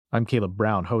I'm Caleb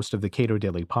Brown, host of the Cato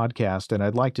Daily Podcast, and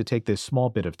I'd like to take this small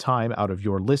bit of time out of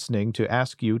your listening to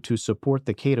ask you to support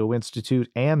the Cato Institute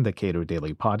and the Cato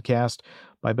Daily Podcast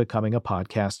by becoming a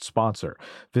podcast sponsor.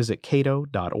 Visit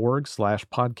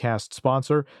cato.org/podcast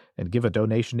sponsor and give a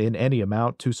donation in any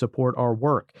amount to support our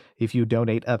work. If you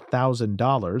donate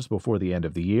 $1,000 before the end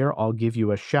of the year, I'll give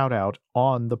you a shout out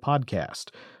on the podcast.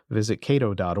 Visit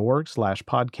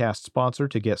cato.org/podcast sponsor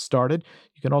to get started.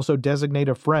 You can also designate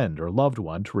a friend or loved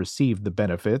one to receive the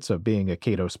benefits of being a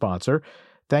Cato sponsor.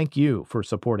 Thank you for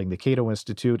supporting the Cato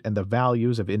Institute and the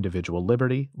values of individual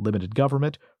liberty, limited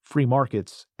government, free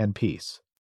markets, and peace.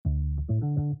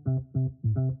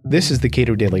 This is the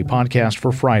Cato Daily Podcast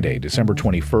for Friday, December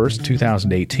 21st,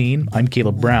 2018. I'm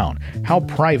Caleb Brown. How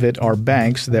private are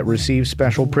banks that receive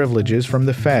special privileges from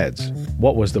the feds?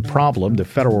 What was the problem the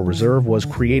Federal Reserve was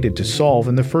created to solve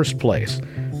in the first place?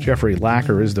 Jeffrey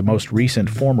Lacker is the most recent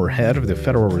former head of the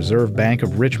Federal Reserve Bank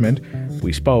of Richmond.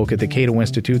 We spoke at the Cato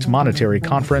Institute's Monetary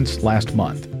Conference last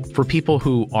month. For people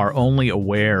who are only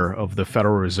aware of the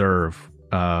Federal Reserve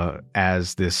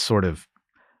as this sort of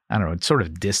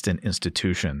distant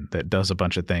institution that does a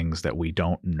bunch of things that we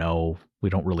don't know, we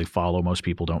don't really follow. Most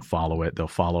people don't follow it. They'll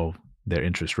follow their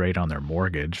interest rate on their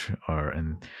mortgage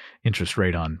and interest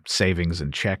rate on savings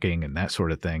and checking and that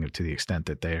sort of thing, to the extent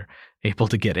that they're able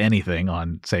to get anything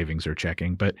on savings or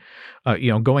checking. But,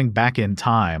 going back in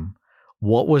time,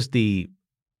 what was the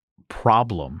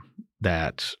problem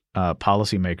that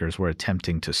policymakers were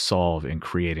attempting to solve in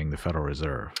creating the Federal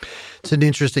Reserve? It's an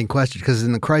interesting question because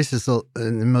in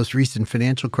the most recent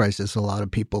financial crisis, a lot of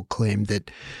people claimed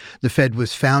that the Fed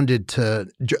was founded to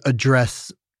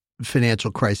address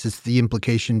financial crisis, the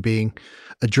implication being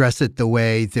address it the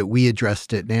way that we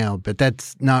addressed it now. But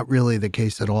that's not really the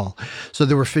case at all. So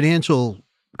there were financial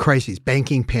crises,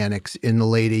 banking panics in the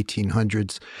late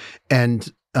 1800s,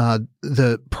 and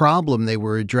the problem they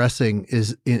were addressing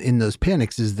is in those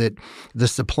panics is that the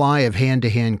supply of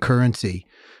hand-to-hand currency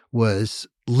was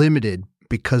limited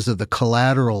because of the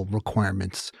collateral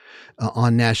requirements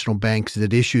on national banks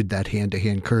that issued that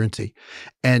hand-to-hand currency.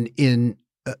 And in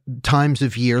times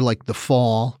of year like the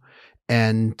fall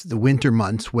and the winter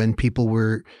months, when people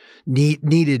were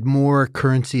needed more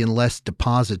currency and less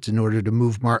deposits in order to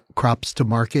move crops to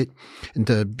market and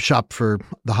to shop for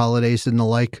the holidays and the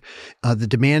like, the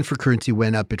demand for currency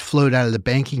went up. It flowed out of the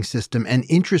banking system, and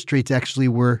interest rates actually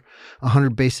were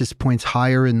 100 basis points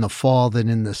higher in the fall than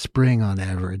in the spring on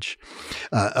average.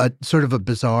 Sort of a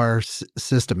bizarre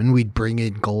system, and we'd bring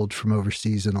in gold from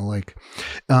overseas and the like.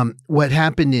 What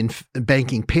happened in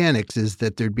banking panics is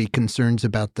that there'd be concerns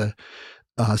about the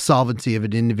solvency of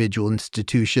an individual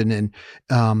institution and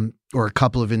or a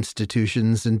couple of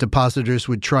institutions, and depositors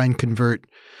would try and convert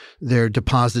their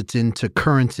deposits into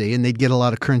currency, and they'd get a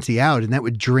lot of currency out, and that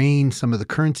would drain some of the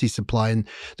currency supply. And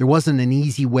there wasn't an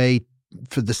easy way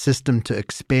for the system to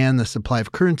expand the supply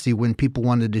of currency when people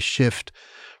wanted to shift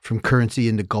from currency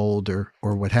into gold or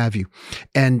what have you.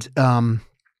 And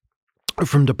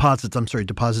from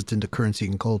deposits into currency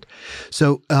and gold.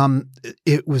 So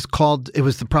it was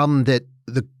the problem that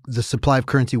the supply of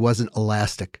currency wasn't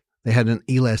elastic. They had an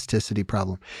elasticity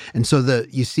problem. And so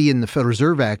you see in the Federal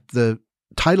Reserve Act, the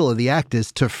title of the act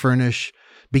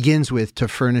begins with to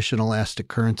furnish an elastic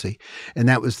currency. And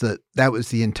that was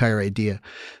the entire idea.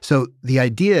 So the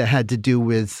idea had to do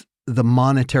with the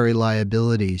monetary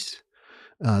liabilities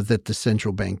that the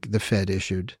central bank, the Fed,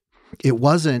 issued. It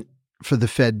wasn't for the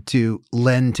Fed to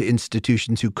lend to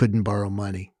institutions who couldn't borrow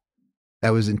money.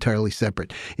 That was entirely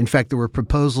separate. In fact, there were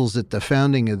proposals at the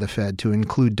founding of the Fed to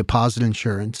include deposit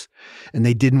insurance, and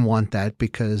they didn't want that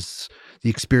because the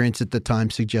experience at the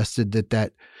time suggested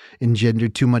that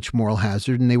engendered too much moral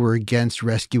hazard, and they were against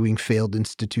rescuing failed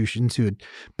institutions who had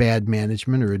bad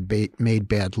management or had made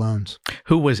bad loans.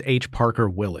 Who was H. Parker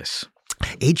Willis?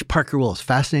 H. Parker Willis,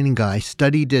 fascinating guy,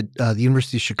 studied at the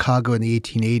University of Chicago in the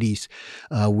 1880s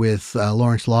with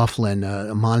Lawrence Laughlin,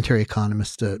 a monetary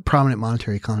economist, a prominent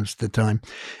monetary economist at the time.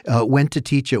 Went to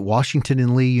teach at Washington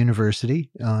and Lee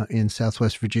University in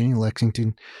Southwest Virginia,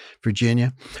 Lexington,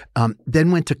 Virginia.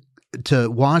 Then went to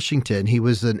Washington. He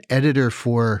was an editor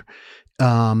for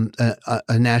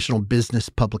a national business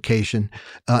publication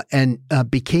and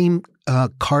became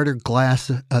Carter Glass,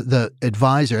 the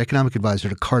economic advisor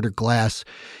to Carter Glass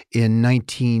in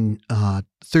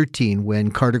 1913,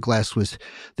 when Carter Glass was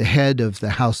the head of the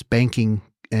House Banking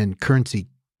and Currency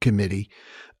Committee,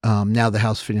 now the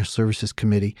House Financial Services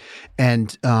Committee,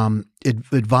 and it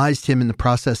advised him in the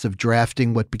process of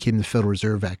drafting what became the Federal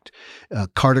Reserve Act.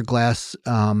 Carter Glass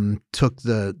took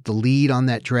the lead on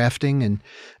that drafting, and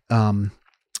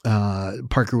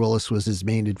Parker Willis was his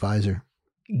main advisor.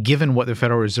 given what the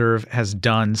Federal Reserve has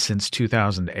done since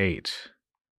 2008,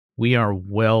 we are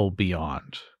well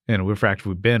beyond, and in fact,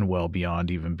 we've been well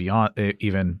beyond,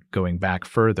 even going back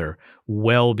further,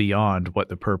 well beyond what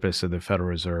the purpose of the Federal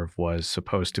Reserve was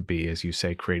supposed to be, as you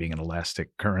say, creating an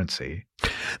elastic currency.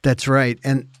 That's right.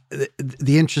 And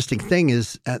the interesting thing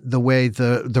is the way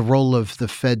the role of the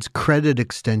Fed's credit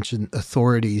extension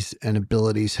authorities and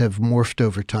abilities have morphed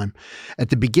over time. At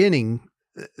the beginning,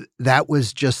 that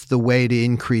was just the way to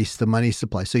increase the money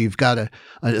supply. So you've got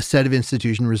a set of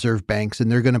institution reserve banks,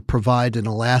 and they're going to provide an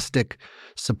elastic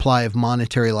supply of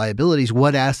monetary liabilities.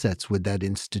 What assets would that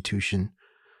institution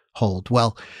hold?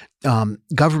 Well,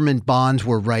 government bonds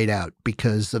were right out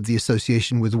because of the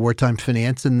association with wartime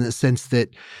finance, in the sense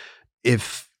that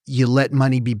if you let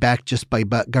money be backed just by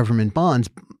government bonds,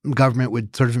 government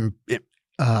would sort of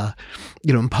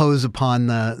impose upon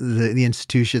the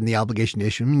institution the obligation to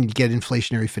issue. I mean, you get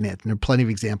inflationary finance, and there are plenty of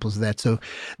examples of that. So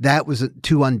that was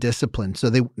too undisciplined. So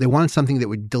they wanted something that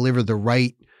would deliver the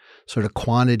right sort of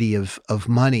quantity of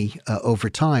money over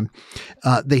time.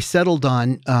 They settled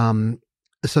on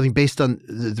something based on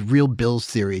the real bills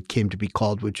theory, it came to be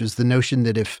called, which is the notion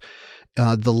that if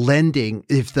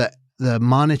the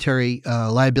monetary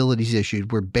liabilities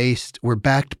issued were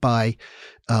backed by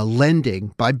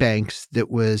lending by banks that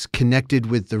was connected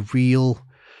with the real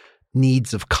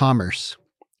needs of commerce,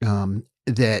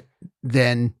 that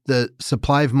then the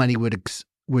supply of money would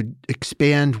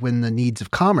expand when the needs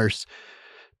of commerce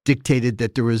dictated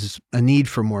that there was a need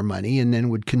for more money, and then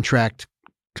would contract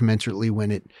commensurately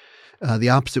when the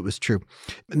opposite was true.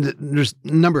 And there's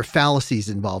a number of fallacies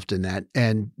involved in that,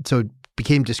 and so it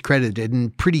became discredited.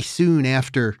 And pretty soon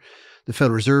after the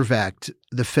Federal Reserve Act,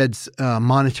 the Fed's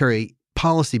monetary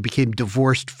policy became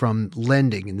divorced from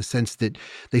lending, in the sense that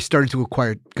they started to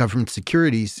acquire government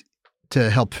securities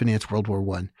to help finance World War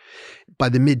I. By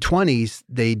the mid-'20s,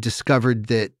 they discovered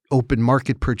that open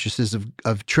market purchases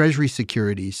of Treasury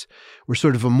securities were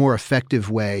sort of a more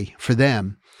effective way for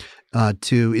them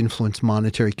to influence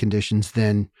monetary conditions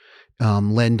than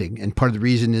lending. And part of the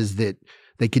reason is that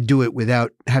they could do it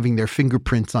without having their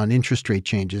fingerprints on interest rate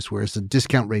changes, whereas a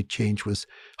discount rate change was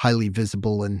highly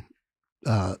visible and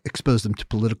exposed them to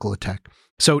political attack.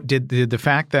 So did the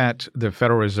fact that the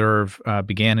Federal Reserve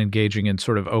began engaging in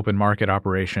sort of open market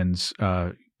operations,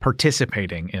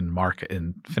 participating in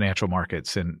financial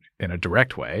markets in a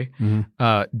direct way,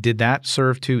 did that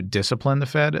serve to discipline the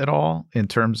Fed at all in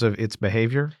terms of its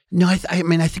behavior? No, I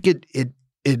think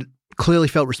it clearly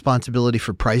felt responsibility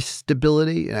for price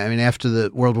stability. I mean, after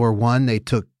the World War I, they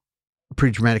took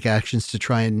pretty dramatic actions to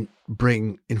try and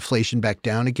bring inflation back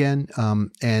down again,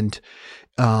 and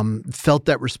felt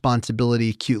that responsibility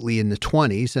acutely in the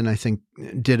 1920s, and I think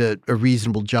did a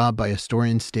reasonable job by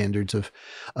historian standards of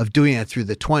doing that through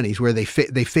the 1920s, where they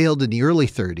failed in the early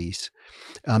 1930s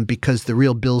because the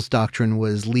real bills doctrine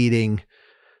was leading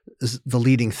the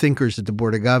leading thinkers at the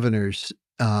Board of Governors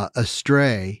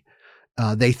astray.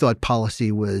 They thought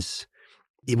policy was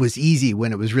easy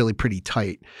when it was really pretty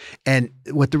tight. And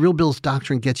what the real bills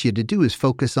doctrine gets you to do is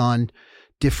focus on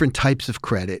different types of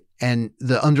credit. And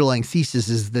the underlying thesis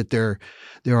is that there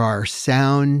are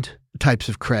sound types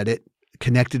of credit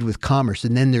connected with commerce,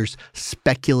 and then there's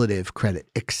speculative credit,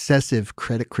 excessive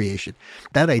credit creation.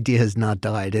 That idea has not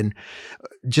died. And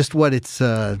just what its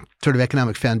sort of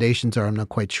economic foundations are, I'm not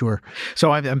quite sure.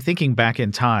 So I'm thinking back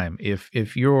in time.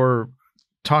 If you're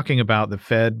talking about the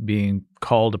Fed being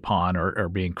called upon or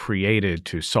being created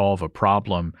to solve a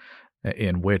problem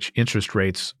in which interest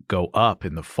rates go up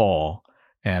in the fall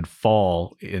and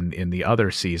fall in the other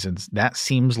seasons, that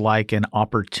seems like an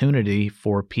opportunity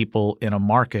for people in a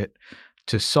market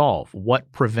to solve.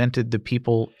 What prevented the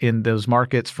people in those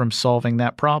markets from solving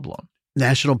that problem?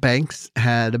 National banks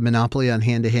had a monopoly on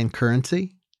hand-to-hand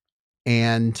currency,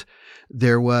 and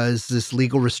there was this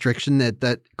legal restriction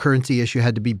that currency issue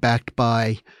had to be backed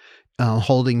by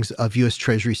holdings of U.S.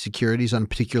 Treasury securities on a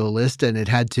particular list, and it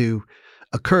had to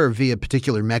occur via a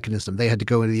particular mechanism. They had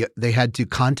to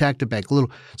contact a bank.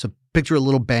 So picture a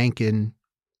little bank in,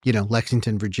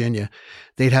 Lexington, Virginia.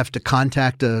 They'd have to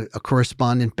contact a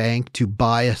correspondent bank to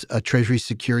buy a Treasury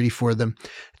security for them.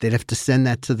 They'd have to send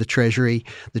that to the Treasury.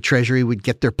 The Treasury would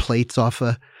get their plates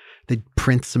they'd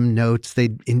print some notes,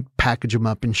 they'd package them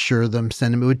up, insure them,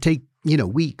 send them. It would take,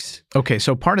 weeks. Okay,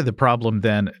 so part of the problem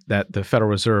then that the Federal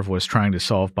Reserve was trying to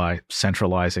solve by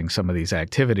centralizing some of these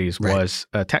activities was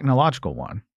a technological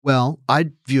one. Well,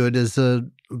 I'd view it as a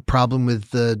problem with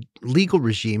the legal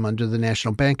regime under the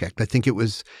National Bank Act. I think it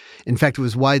was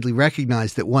widely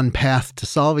recognized that one path to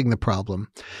solving the problem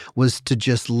was to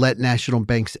just let national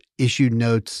banks issue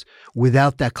notes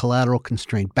without that collateral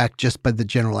constraint, backed just by the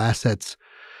general assets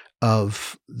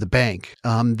of the bank.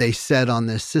 They set on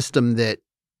this system that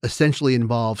essentially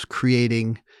involves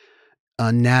creating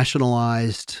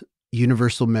nationalized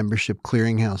universal membership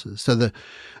clearinghouses. So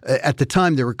at the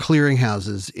time, there were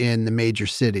clearinghouses in the major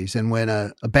cities. And when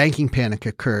a banking panic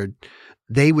occurred,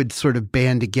 they would sort of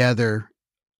band together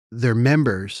their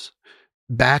members,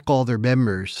 back all their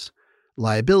members'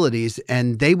 liabilities,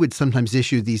 and they would sometimes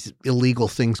issue these illegal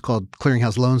things called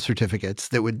clearinghouse loan certificates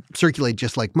that would circulate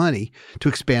just like money to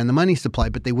expand the money supply,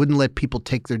 but they wouldn't let people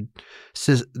take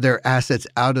their assets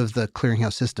out of the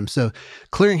clearinghouse system. So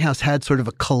clearinghouse had sort of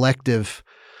a collective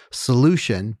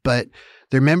solution, but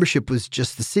their membership was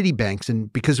just the city banks.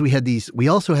 And because we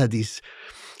also had these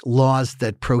laws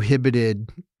that prohibited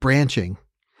branching.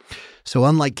 So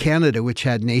unlike Canada, which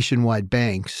had nationwide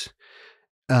banks,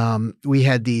 we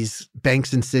had these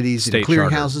banks in cities and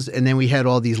clearinghouses, and then we had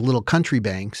all these little country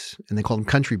banks, and they called them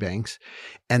country banks.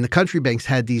 And the country banks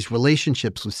had these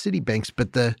relationships with city banks,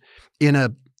 but in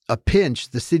a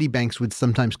pinch, the city banks would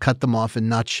sometimes cut them off and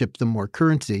not ship them more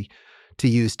currency to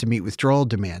use to meet withdrawal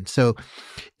demand. So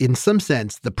in some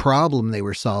sense, the problem they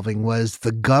were solving was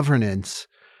the governance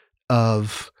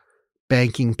of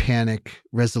banking panic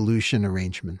resolution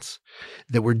arrangements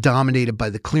that were dominated by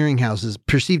the clearinghouses,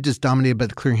 perceived as dominated by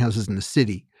the clearinghouses in the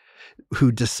city, who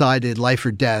decided life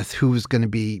or death, who was going to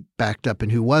be backed up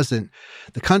and who wasn't.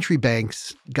 The country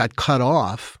banks got cut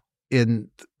off in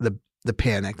the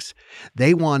panics.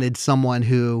 They wanted someone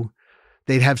who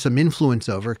they'd have some influence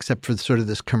over, except for sort of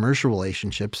this commercial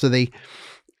relationship. So the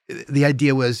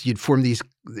idea was you'd form the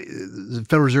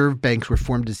Federal Reserve banks were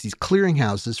formed as these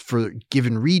clearinghouses for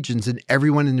given regions, and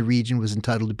everyone in the region was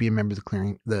entitled to be a member of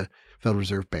the Federal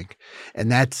Reserve Bank.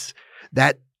 And that,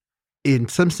 in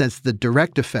some sense, the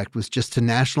direct effect was just to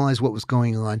nationalize what was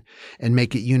going on and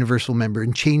make it universal member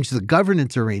and change the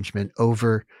governance arrangement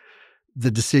over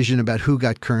the decision about who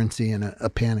got currency in a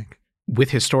panic.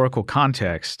 With historical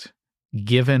context,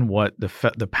 given what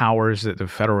the powers that the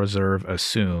Federal Reserve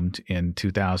assumed in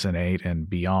 2008 and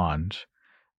beyond,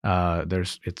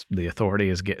 the authority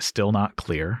is still not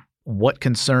clear. What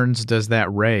concerns does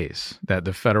that raise? That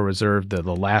the Federal Reserve, the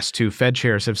last two Fed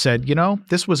chairs have said,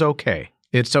 this was okay.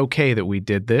 It's okay that we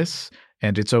did this,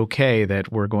 and it's okay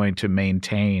that we're going to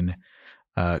maintain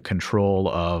control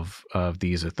of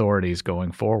these authorities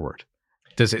going forward.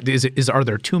 Are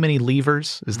there too many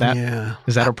levers? Is that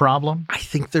a problem? I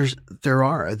think there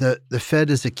are. The Fed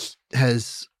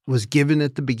was given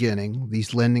at the beginning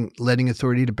these lending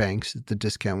authority to banks at the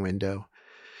discount window.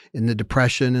 In the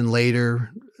Depression and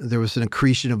later, there was an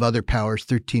accretion of other powers,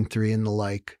 13.3 and the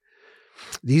like.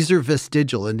 These are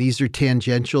vestigial and these are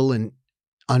tangential and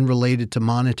unrelated to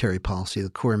monetary policy, the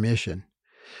core mission.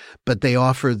 But they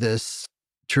offer this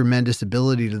tremendous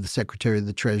ability to the Secretary of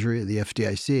the Treasury, the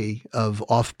FDIC, of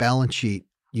off-balance sheet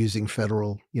using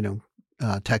federal,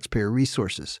 taxpayer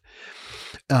resources.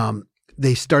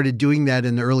 They started doing that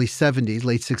in the early 70s,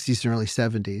 late 60s and early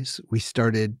 70s. We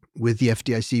started with the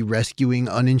FDIC rescuing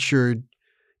uninsured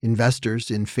investors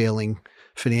in failing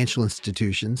financial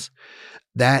institutions.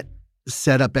 That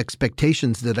set up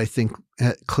expectations that I think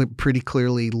pretty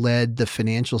clearly led the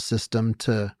financial system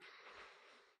to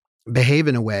behave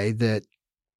in a way that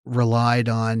relied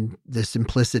on this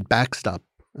implicit backstop,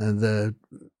 the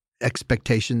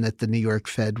expectation that the New York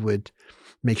Fed would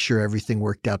make sure everything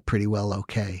worked out pretty well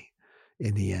okay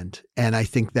in the end. And I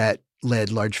think that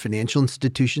led large financial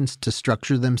institutions to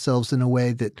structure themselves in a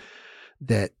way that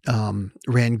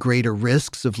ran greater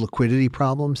risks of liquidity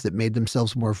problems, that made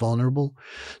themselves more vulnerable.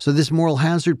 So this moral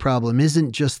hazard problem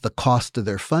isn't just the cost of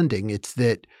their funding. It's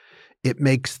that it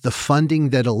makes the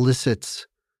funding that elicits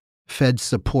Fed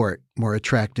support more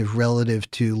attractive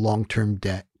relative to long-term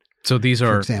debt. So these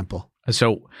are, for example.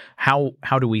 So how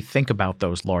do we think about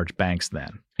those large banks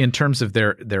then in terms of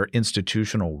their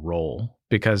institutional role?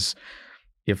 Because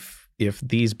if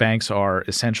these banks are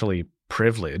essentially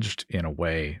privileged in a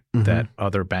way that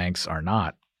other banks are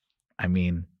not, I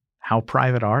mean, how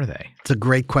private are they? It's a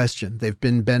great question. They've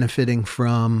been benefiting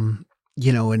from,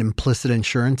 an implicit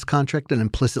insurance contract, an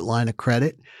implicit line of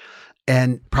credit.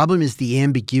 And problem is the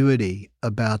ambiguity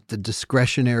about the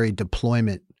discretionary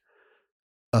deployment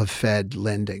of Fed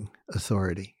lending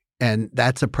authority. And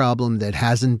that's a problem that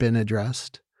hasn't been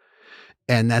addressed.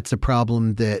 And that's a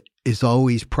problem that is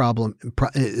always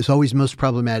most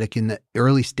problematic in the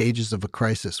early stages of a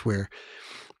crisis where,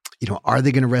 are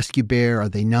they going to rescue Bear? Are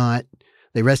they not?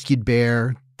 They rescued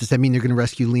Bear. Does that mean they're going to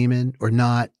rescue Lehman or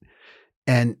not?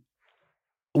 And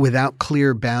without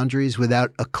clear boundaries,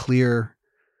 without a clear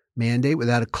mandate,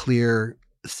 without a clear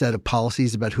set of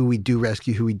policies about who we do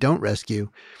rescue, who we don't rescue,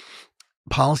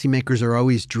 policymakers are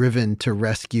always driven to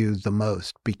rescue the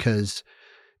most because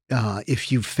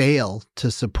if you fail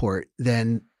to support,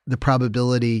 then the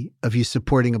probability of you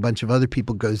supporting a bunch of other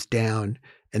people goes down,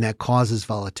 and that causes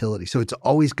volatility. So it's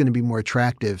always going to be more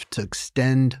attractive to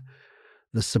extend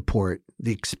the support,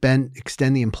 extend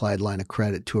the implied line of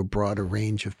credit to a broader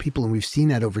range of people. And we've seen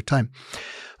that over time.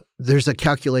 There's a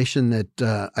calculation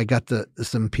that I got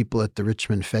some people at the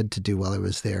Richmond Fed to do while I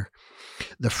was there.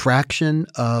 The fraction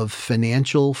of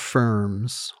financial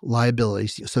firms'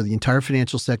 liabilities, so the entire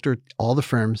financial sector, all the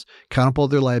firms, count up all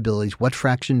their liabilities, what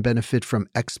fraction benefit from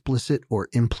explicit or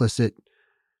implicit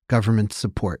government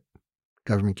support,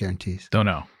 government guarantees? Don't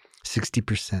know.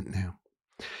 60% now.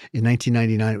 In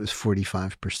 1999, it was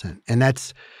 45%. And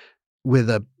that's with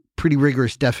a pretty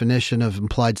rigorous definition of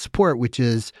implied support, which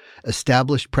is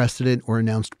established precedent or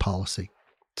announced policy.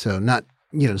 So not,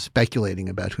 speculating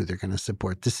about who they're going to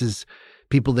support. This is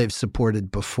people they've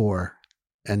supported before.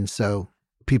 And so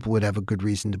people would have a good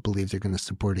reason to believe they're going to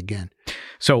support again.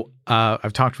 So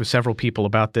I've talked with several people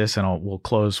about this, and we'll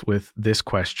close with this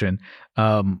question.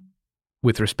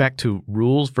 With respect to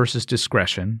rules versus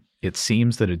discretion, it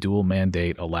seems that a dual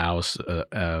mandate allows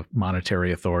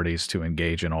monetary authorities to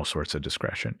engage in all sorts of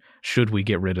discretion. Should we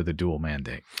get rid of the dual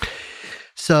mandate?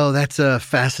 So that's a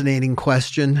fascinating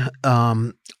question.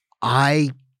 I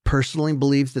personally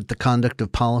believe that the conduct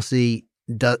of policy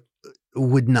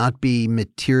would not be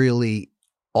materially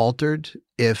altered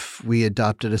if we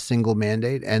adopted a single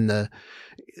mandate, and the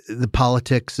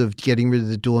politics of getting rid of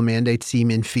the dual mandate seem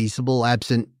infeasible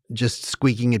absent just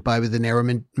squeaking it by with a narrow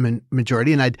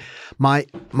majority. And my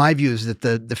view is that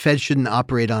the Fed shouldn't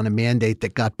operate on a mandate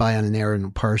that got by on a narrow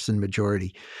and partisan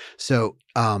majority. So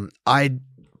I'd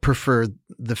prefer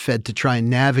the Fed to try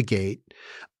and navigate.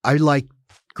 I like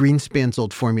Greenspan's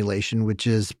old formulation, which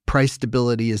is price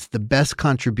stability is the best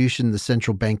contribution the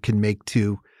central bank can make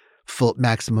to full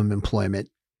maximum employment.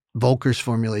 Volcker's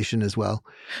formulation as well.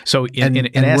 So and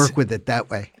work with it that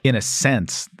way. In a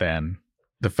sense, then,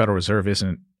 the Federal Reserve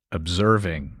isn't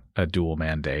observing a dual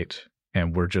mandate,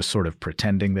 and we're just sort of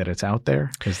pretending that it's out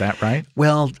there. Is that right?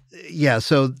 Well, yeah.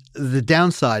 So the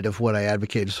downside of what I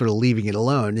advocate is sort of leaving it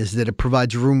alone is that it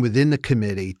provides room within the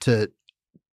committee to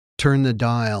turn the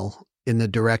dial in the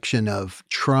direction of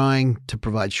trying to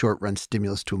provide short-run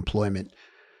stimulus to employment.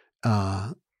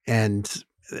 And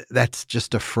that's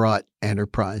just a fraught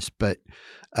enterprise. But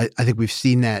I think we've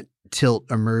seen that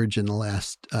tilt emerge in the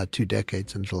last 2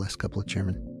 decades under the last couple of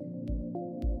chairmen.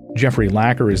 Jeffrey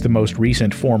Lacker is the most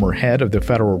recent former head of the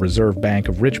Federal Reserve Bank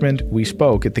of Richmond. We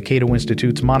spoke at the Cato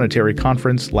Institute's Monetary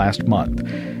Conference last month.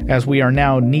 As we are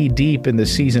now knee-deep in the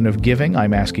season of giving,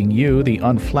 I'm asking you, the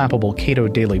unflappable Cato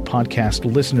Daily Podcast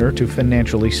listener, to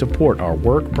financially support our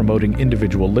work promoting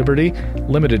individual liberty,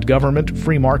 limited government,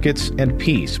 free markets, and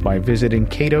peace by visiting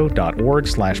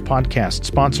cato.org/podcast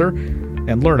sponsor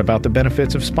and learn about the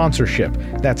benefits of sponsorship.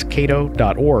 That's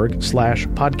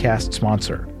cato.org/podcast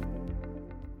sponsor.